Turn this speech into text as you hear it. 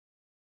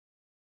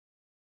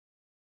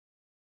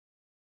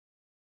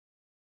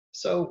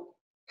So,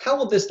 how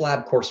will this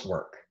lab course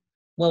work?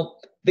 Well,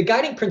 the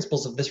guiding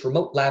principles of this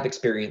remote lab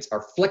experience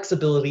are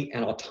flexibility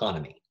and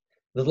autonomy.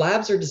 The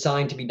labs are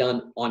designed to be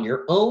done on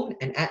your own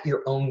and at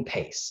your own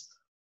pace.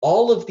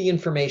 All of the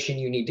information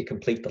you need to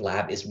complete the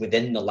lab is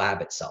within the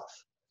lab itself.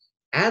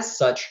 As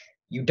such,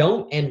 you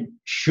don't and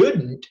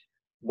shouldn't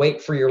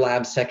wait for your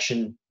lab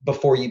section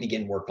before you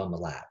begin work on the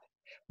lab.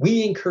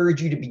 We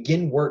encourage you to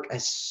begin work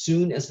as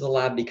soon as the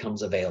lab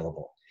becomes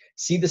available.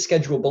 See the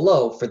schedule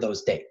below for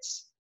those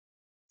dates.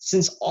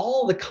 Since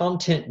all the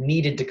content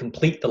needed to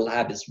complete the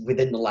lab is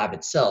within the lab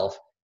itself,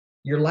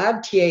 your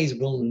lab TAs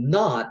will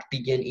not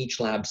begin each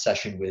lab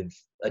session with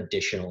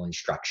additional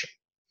instruction.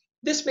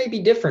 This may be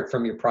different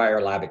from your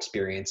prior lab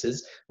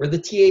experiences, where the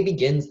TA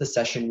begins the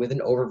session with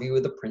an overview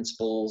of the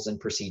principles and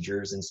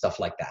procedures and stuff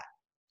like that.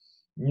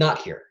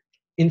 Not here.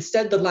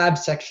 Instead, the lab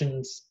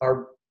sections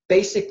are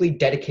basically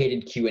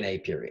dedicated Q&A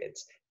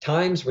periods,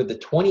 times where the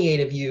 28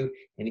 of you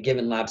in a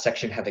given lab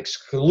section have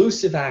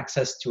exclusive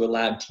access to a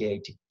lab TA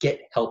to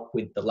get help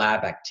with the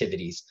lab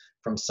activities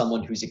from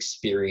someone who's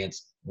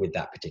experienced with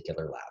that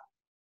particular lab.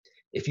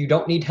 If you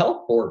don't need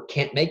help or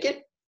can't make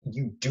it,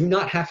 you do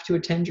not have to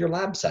attend your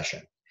lab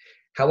session.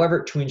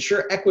 However, to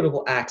ensure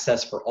equitable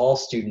access for all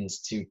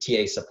students to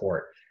TA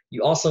support,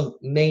 you also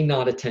may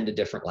not attend a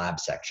different lab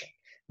section.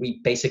 We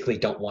basically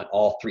don't want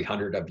all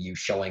 300 of you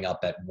showing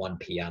up at 1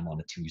 p.m. on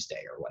a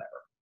Tuesday or whatever.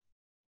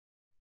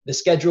 The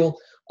schedule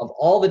of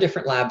all the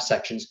different lab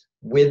sections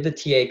with the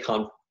TA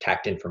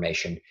contact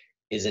information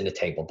is in a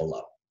table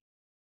below.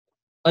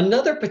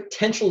 Another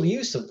potential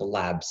use of the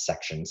lab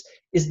sections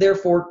is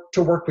therefore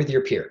to work with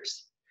your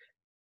peers.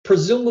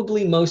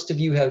 Presumably, most of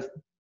you have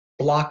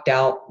blocked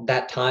out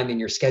that time in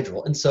your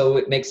schedule, and so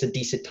it makes a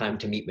decent time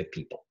to meet with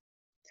people.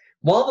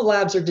 While the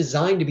labs are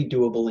designed to be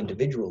doable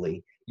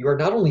individually, you are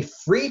not only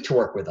free to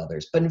work with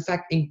others, but in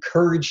fact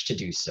encouraged to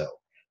do so.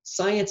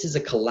 Science is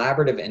a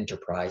collaborative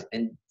enterprise,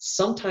 and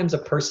sometimes a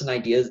person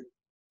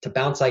to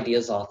bounce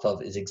ideas off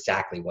of is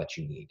exactly what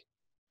you need.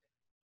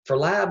 For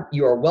lab,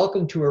 you are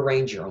welcome to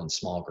arrange your own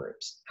small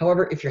groups.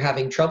 However, if you're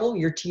having trouble,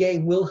 your TA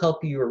will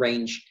help you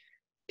arrange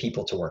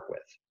people to work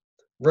with.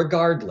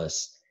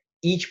 Regardless,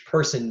 each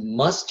person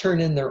must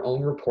turn in their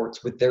own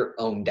reports with their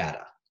own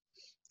data.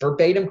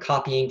 Verbatim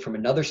copying from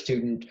another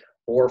student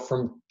or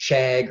from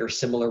Chegg or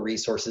similar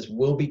resources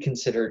will be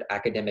considered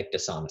academic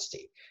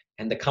dishonesty,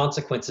 and the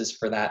consequences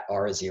for that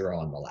are a 0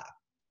 on the lab.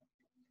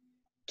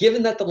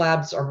 Given that the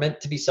labs are meant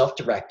to be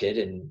self-directed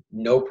and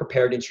no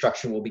prepared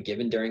instruction will be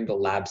given during the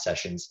lab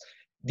sessions,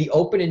 the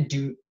open and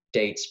due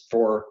dates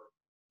for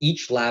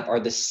each lab are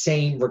the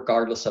same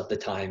regardless of the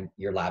time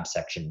your lab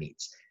section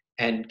meets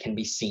and can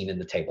be seen in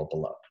the table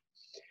below.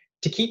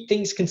 To keep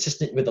things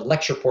consistent with the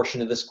lecture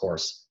portion of this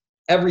course,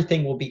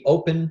 everything will be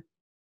open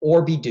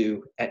or be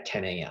due at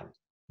 10 a.m.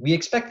 We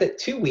expect that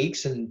 2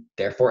 weeks, and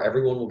therefore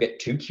everyone will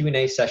get 2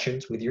 Q&A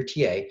sessions with your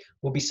TA,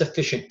 will be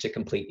sufficient to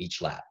complete each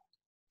lab.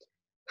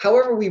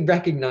 However, we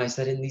recognize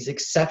that in these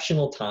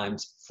exceptional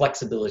times,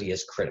 flexibility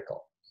is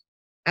critical.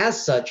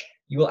 As such,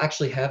 you will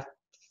actually have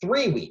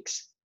 3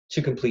 weeks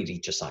to complete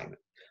each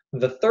assignment.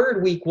 The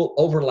 3rd week will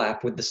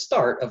overlap with the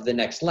start of the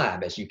next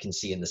lab, as you can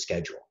see in the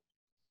schedule.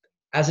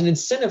 As an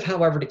incentive,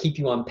 however, to keep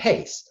you on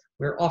pace,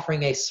 we're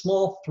offering a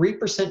small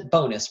 3%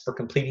 bonus for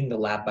completing the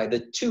lab by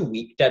the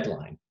 2-week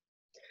deadline.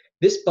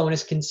 This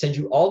bonus can send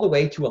you all the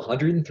way to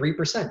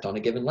 103% on a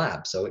given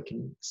lab, so it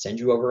can send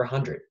you over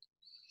 100.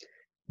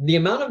 The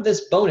amount of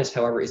this bonus,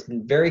 however, has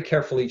been very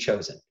carefully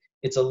chosen.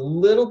 It's a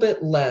little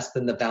bit less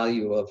than the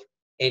value of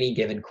any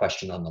given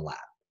question on the lab.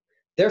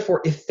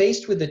 Therefore, if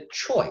faced with a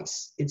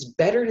choice, it's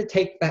better to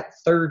take that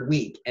 3rd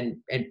week and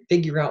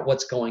figure out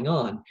what's going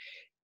on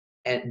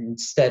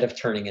instead of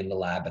turning in the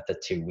lab at the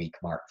 2-week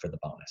mark for the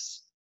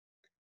bonus.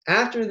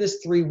 After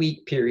this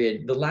 3-week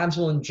period, the labs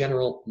will in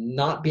general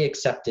not be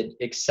accepted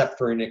except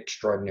for in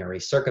extraordinary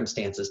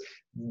circumstances.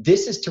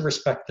 This is to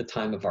respect the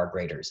time of our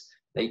graders.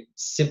 They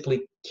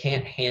simply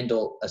can't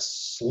handle a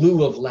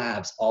slew of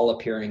labs all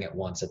appearing at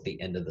once at the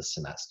end of the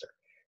semester.